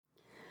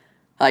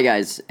Hi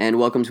guys, and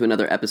welcome to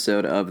another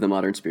episode of The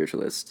Modern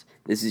Spiritualist.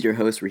 This is your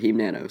host, Raheem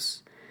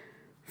Nanos.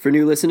 For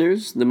new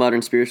listeners, The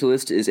Modern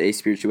Spiritualist is a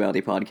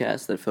spirituality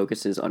podcast that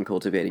focuses on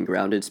cultivating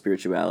grounded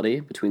spirituality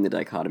between the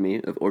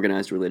dichotomy of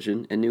organized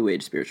religion and New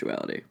Age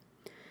spirituality.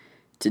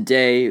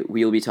 Today,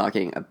 we will be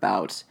talking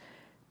about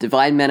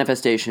divine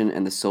manifestation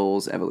and the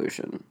soul's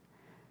evolution.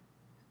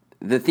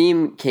 The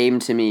theme came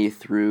to me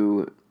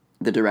through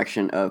the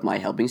direction of my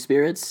helping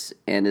spirits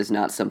and is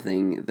not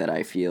something that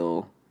I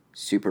feel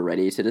super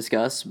ready to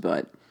discuss,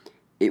 but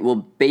it will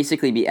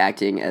basically be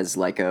acting as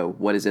like a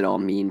what does it all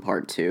mean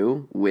part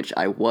 2, which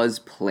I was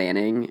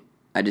planning.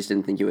 I just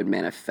didn't think it would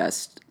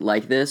manifest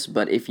like this,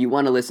 but if you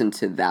want to listen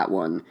to that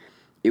one,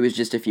 it was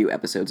just a few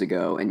episodes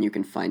ago and you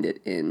can find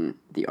it in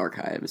the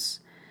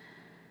archives.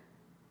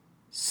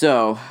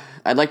 So,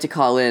 I'd like to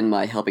call in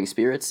my helping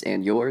spirits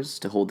and yours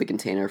to hold the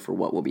container for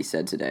what will be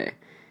said today.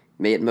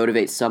 May it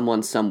motivate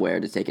someone somewhere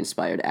to take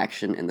inspired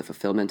action in the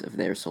fulfillment of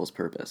their soul's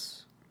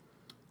purpose.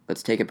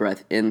 Let's take a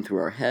breath in through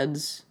our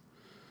heads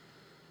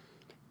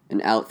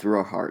and out through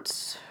our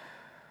hearts,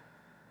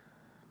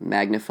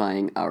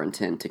 magnifying our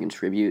intent to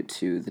contribute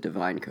to the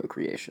divine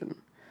co-creation.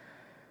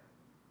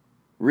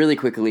 Really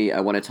quickly,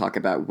 I want to talk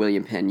about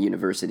William Penn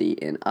University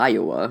in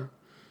Iowa.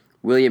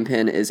 William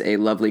Penn is a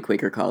lovely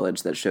Quaker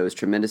college that shows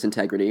tremendous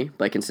integrity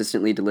by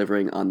consistently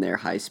delivering on their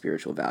high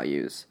spiritual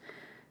values.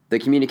 The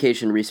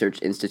Communication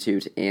Research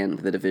Institute and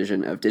the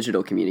Division of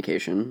Digital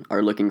Communication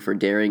are looking for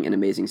daring and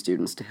amazing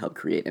students to help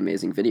create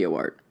amazing video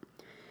art.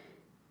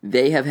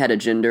 They have had a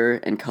gender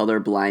and color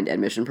blind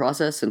admission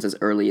process since as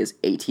early as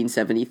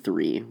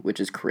 1873, which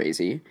is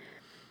crazy,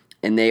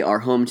 and they are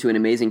home to an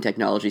amazing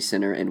technology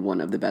center in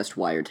one of the best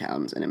wired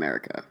towns in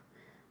America.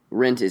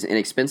 Rent is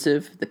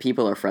inexpensive, the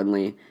people are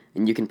friendly,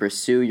 and you can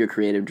pursue your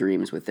creative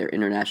dreams with their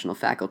international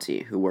faculty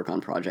who work on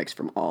projects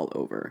from all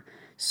over.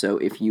 So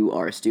if you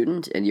are a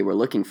student and you are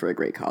looking for a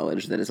great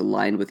college that is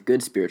aligned with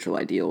good spiritual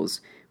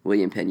ideals,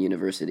 William Penn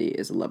University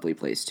is a lovely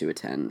place to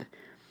attend.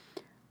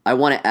 I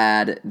want to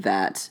add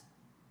that,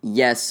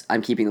 yes,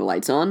 I'm keeping the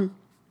lights on,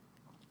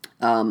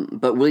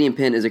 but William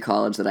Penn is a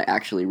college that I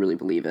actually really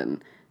believe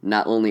in.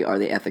 Not only are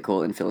they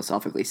ethical and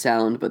philosophically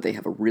sound, but they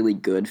have a really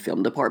good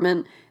film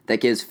department that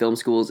gives film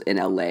schools in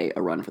LA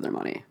a run for their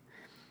money.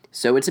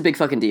 So it's a big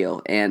fucking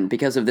deal, and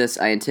because of this,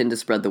 I intend to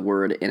spread the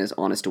word in as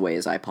honest a way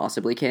as I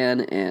possibly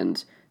can,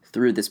 and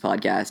through this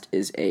podcast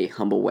is a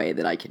humble way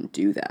that I can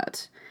do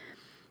that.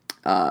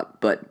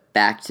 But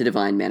back to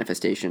divine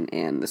manifestation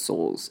and the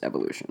soul's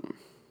evolution.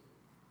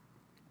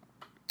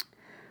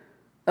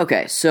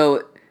 Okay,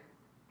 so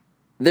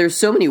there's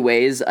so many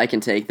ways I can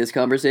take this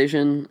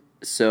conversation,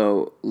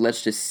 so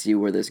let's just see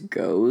where this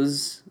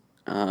goes.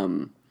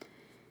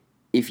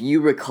 If you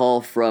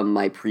recall from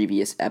my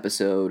previous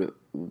episode,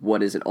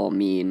 what does it all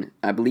mean?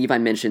 I believe I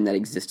mentioned that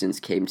existence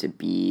came to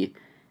be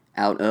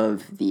out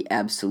of the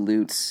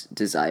absolute's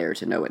desire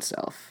to know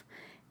itself.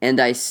 And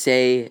I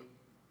say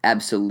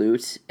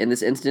absolute in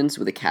this instance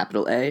with a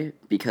capital A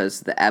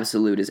because the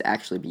absolute is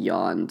actually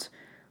beyond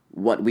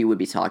what we would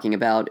be talking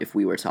about if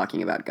we were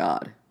talking about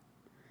God.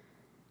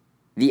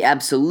 The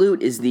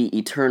absolute is the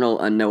eternal,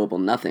 unknowable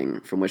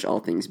nothing from which all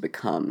things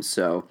become,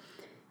 so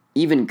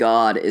even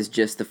God is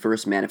just the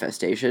first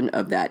manifestation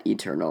of that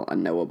eternal,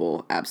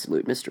 unknowable,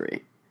 absolute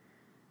mystery.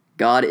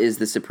 God is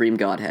the supreme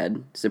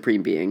Godhead,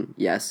 supreme being.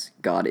 Yes,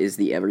 God is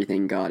the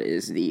everything, God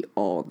is the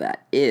all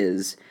that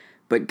is.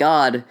 But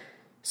God,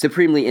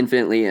 supremely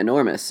infinitely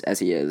enormous as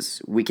he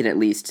is, we can at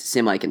least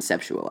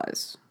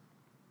semi-conceptualize.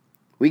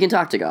 We can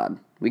talk to God.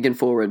 We can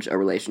forge a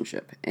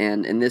relationship.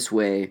 And in this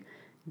way,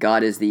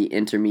 God is the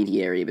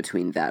intermediary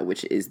between that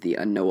which is the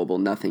unknowable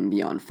nothing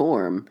beyond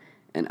form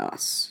and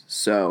us.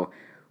 So,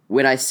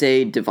 when I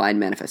say divine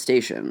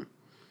manifestation,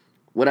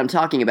 what I'm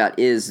talking about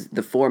is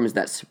the forms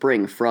that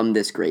spring from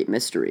this great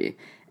mystery,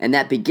 and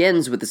that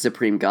begins with the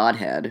Supreme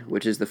Godhead,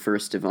 which is the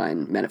first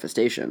divine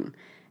manifestation,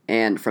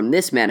 and from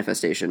this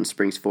manifestation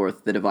springs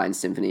forth the divine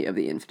symphony of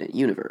the infinite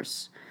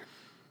universe.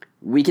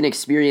 We can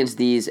experience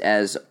these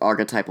as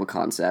archetypal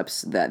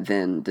concepts that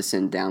then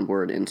descend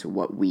downward into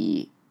what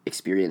we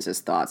experience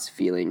as thoughts,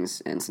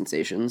 feelings, and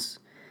sensations.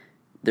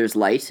 There's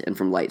light, and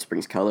from light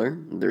springs color.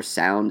 There's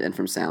sound, and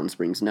from sound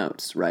springs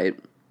notes, right?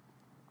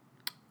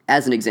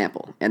 As an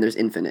example, and there's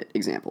infinite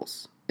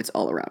examples. It's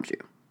all around you,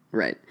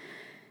 right?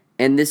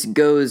 And this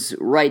goes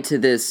right to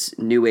this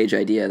New Age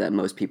idea that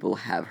most people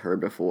have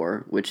heard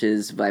before, which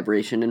is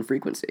vibration and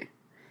frequency.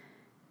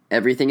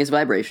 Everything is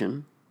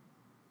vibration.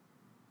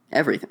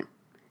 Everything.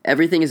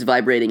 Everything is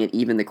vibrating at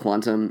even the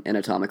quantum and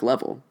atomic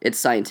level. It's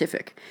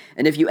scientific.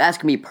 And if you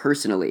ask me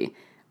personally,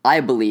 I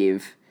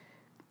believe,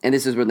 and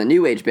this is where the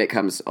New Age bit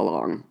comes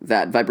along,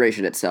 that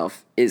vibration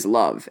itself is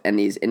love, and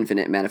these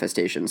infinite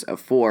manifestations of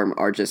form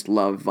are just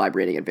love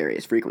vibrating at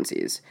various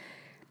frequencies.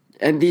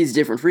 And these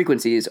different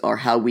frequencies are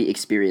how we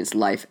experience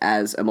life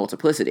as a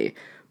multiplicity.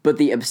 But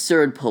the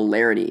absurd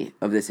polarity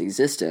of this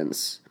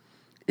existence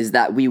is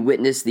that we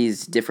witness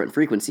these different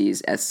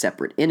frequencies as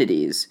separate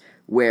entities,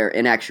 where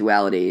in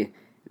actuality,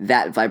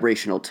 that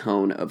vibrational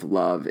tone of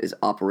love is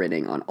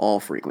operating on all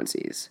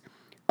frequencies.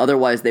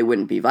 Otherwise, they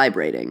wouldn't be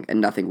vibrating, and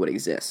nothing would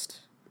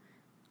exist.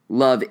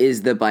 Love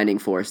is the binding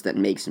force that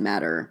makes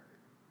matter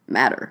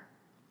matter.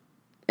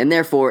 And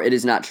therefore, it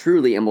is not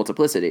truly a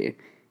multiplicity.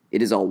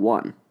 It is all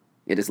one.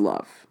 It is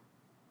love.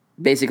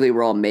 Basically,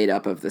 we're all made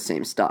up of the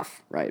same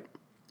stuff, right?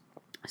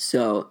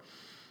 So,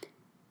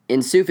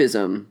 in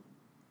Sufism,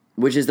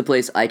 which is the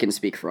place I can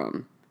speak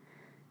from,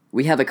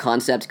 we have a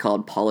concept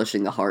called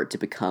polishing the heart to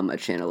become a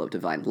channel of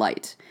divine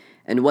light.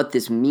 And what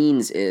this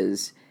means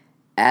is,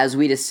 as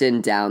we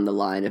descend down the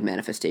line of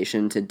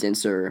manifestation to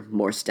denser,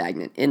 more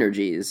stagnant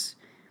energies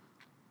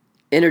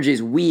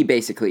we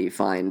basically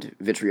find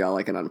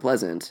vitriolic and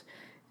unpleasant,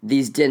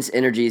 these dense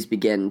energies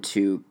begin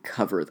to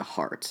cover the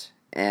heart.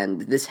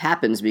 And this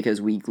happens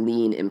because we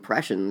glean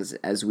impressions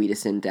as we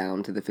descend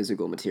down to the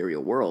physical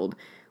material world,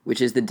 which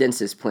is the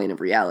densest plane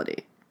of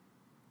reality.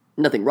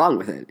 Nothing wrong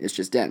with it, it's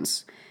just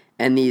dense.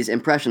 And these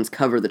impressions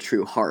cover the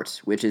true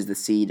heart, which is the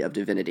seed of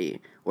divinity,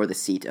 or the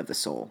seat of the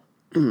soul.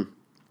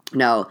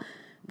 Now,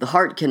 the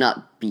heart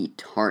cannot be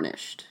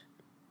tarnished,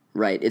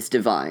 right? It's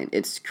divine,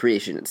 it's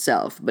creation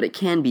itself, but it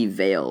can be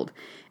veiled.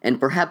 And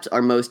perhaps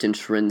our most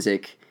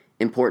intrinsic,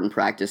 important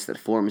practice that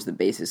forms the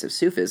basis of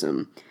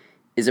Sufism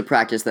is a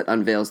practice that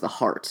unveils the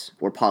heart,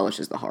 or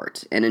polishes the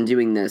heart. And in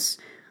doing this,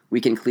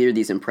 we can clear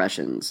these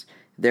impressions,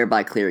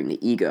 thereby clearing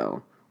the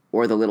ego,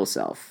 or the little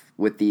self,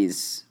 with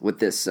this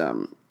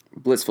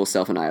blissful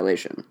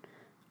self-annihilation,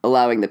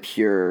 allowing the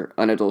pure,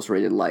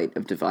 unadulterated light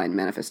of divine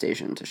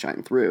manifestation to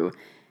shine through.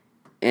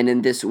 And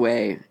in this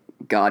way,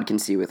 God can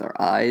see with our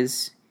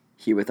eyes,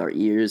 hear with our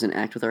ears, and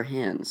act with our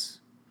hands.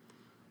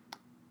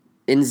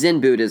 In Zen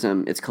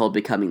Buddhism, it's called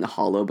becoming the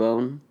hollow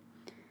bone.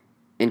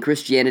 In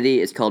Christianity,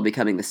 it's called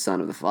becoming the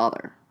Son of the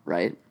Father,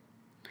 right?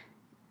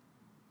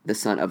 The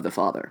Son of the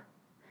Father.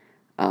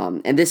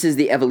 And this is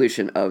the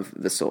evolution of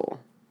the soul.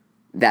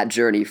 That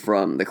journey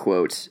from the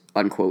quote,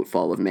 unquote,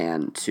 fall of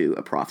man to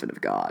a prophet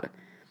of God,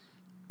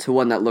 to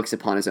one that looks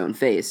upon his own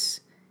face,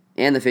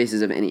 and the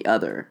faces of any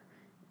other,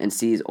 and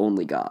sees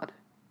only God.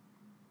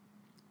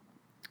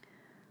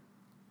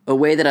 A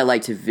way that I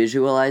like to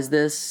visualize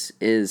this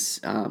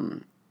is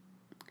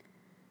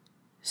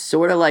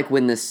sort of like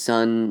when the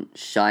sun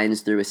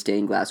shines through a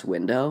stained glass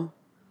window,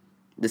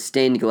 the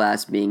stained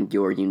glass being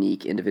your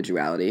unique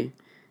individuality,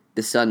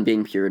 the sun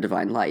being pure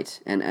divine light,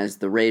 and as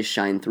the rays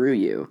shine through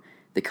you,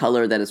 the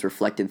color that is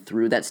reflected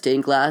through that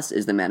stained glass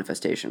is the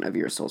manifestation of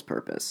your soul's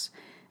purpose.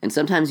 And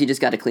sometimes you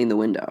just got to clean the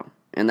window,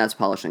 and that's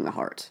polishing the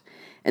heart.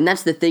 And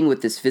that's the thing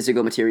with this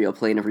physical material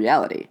plane of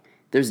reality.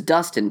 There's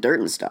dust and dirt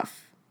and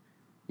stuff.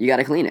 You got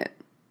to clean it.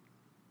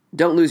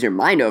 Don't lose your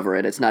mind over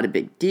it. It's not a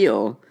big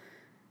deal.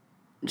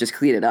 Just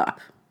clean it up.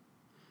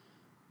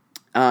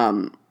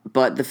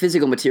 But the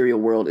physical material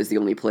world is the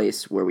only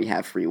place where we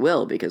have free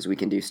will because we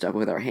can do stuff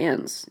with our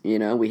hands. You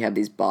know, we have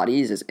these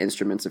bodies as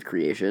instruments of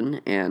creation,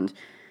 and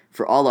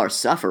for all our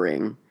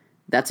suffering,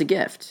 that's a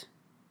gift.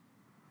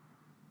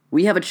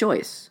 We have a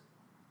choice.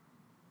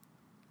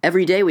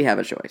 Every day we have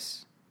a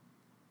choice.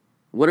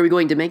 What are we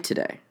going to make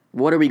today?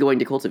 What are we going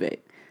to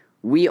cultivate?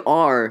 We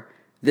are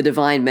the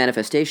divine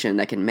manifestation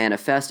that can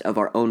manifest of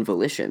our own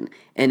volition.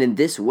 And in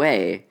this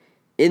way,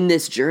 in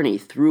this journey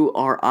through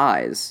our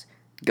eyes,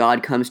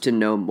 God comes to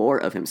know more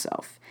of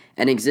himself.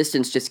 And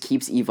existence just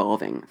keeps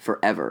evolving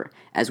forever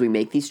as we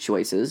make these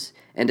choices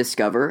and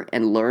discover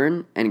and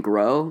learn and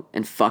grow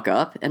and fuck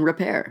up and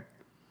repair.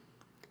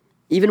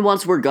 Even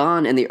once we're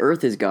gone and the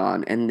earth is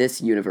gone and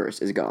this universe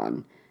is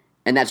gone,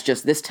 and that's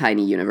just this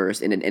tiny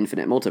universe in an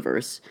infinite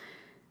multiverse,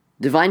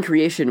 divine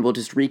creation will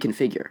just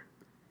reconfigure.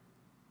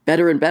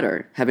 Better and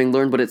better, having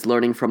learned what it's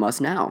learning from us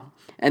now.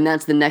 And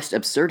that's the next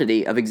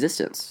absurdity of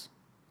existence.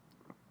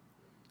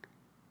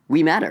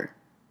 We matter.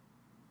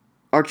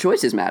 Our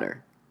choices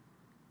matter.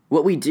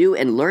 What we do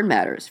and learn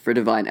matters for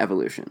divine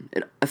evolution.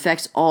 It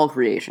affects all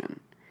creation.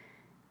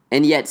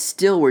 And yet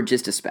still we're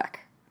just a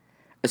speck.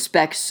 A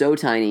speck so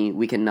tiny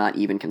we cannot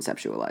even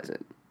conceptualize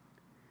it.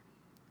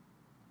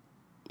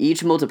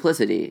 Each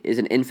multiplicity is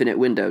an infinite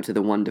window to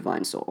the one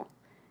divine soul.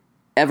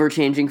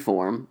 Ever-changing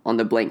form on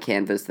the blank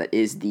canvas that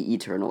is the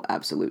eternal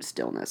absolute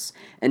stillness.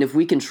 And if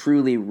we can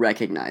truly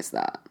recognize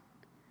that,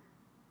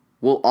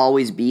 we'll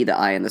always be the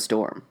eye in the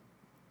storm.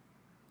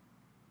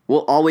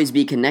 We'll always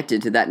be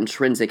connected to that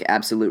intrinsic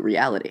absolute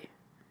reality.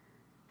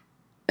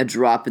 A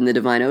drop in the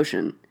divine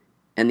ocean,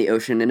 and the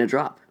ocean in a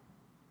drop.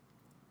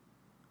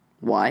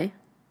 Why?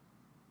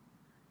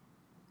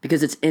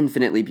 Because it's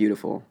infinitely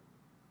beautiful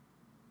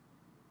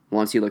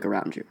once you look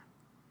around you.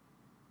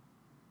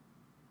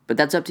 But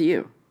that's up to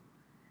you.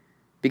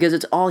 Because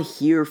it's all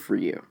here for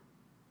you.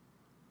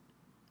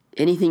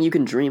 Anything you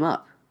can dream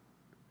up.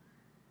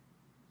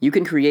 You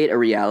can create a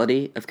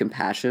reality of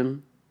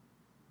compassion,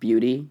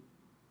 beauty,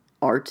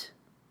 art,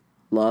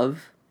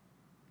 love,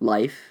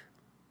 life,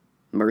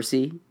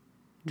 mercy,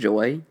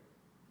 joy,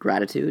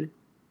 gratitude.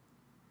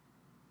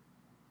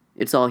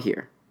 It's all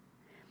here.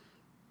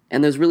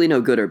 And there's really no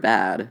good or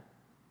bad.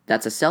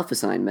 That's a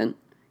self-assignment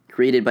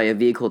created by a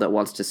vehicle that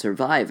wants to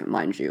survive,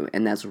 mind you,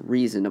 and that's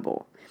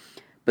reasonable.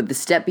 But the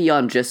step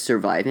beyond just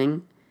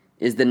surviving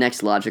is the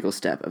next logical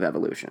step of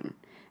evolution.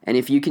 And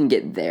if you can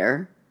get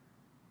there,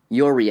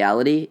 your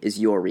reality is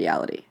your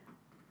reality,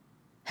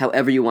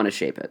 however you want to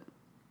shape it.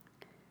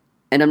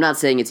 And I'm not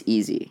saying it's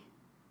easy.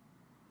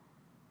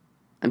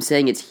 I'm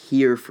saying it's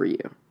here for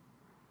you.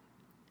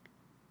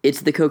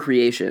 It's the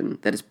co-creation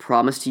that is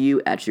promised to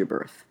you at your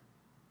birth.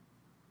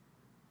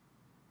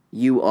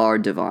 You are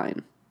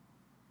divine.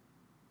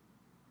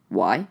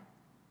 Why?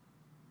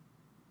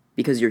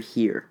 Because you're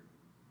here.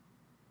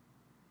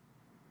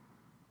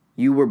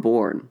 You were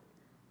born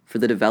for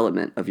the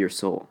development of your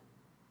soul.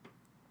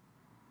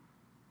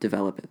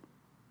 Develop it.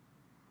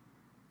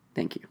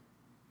 Thank you.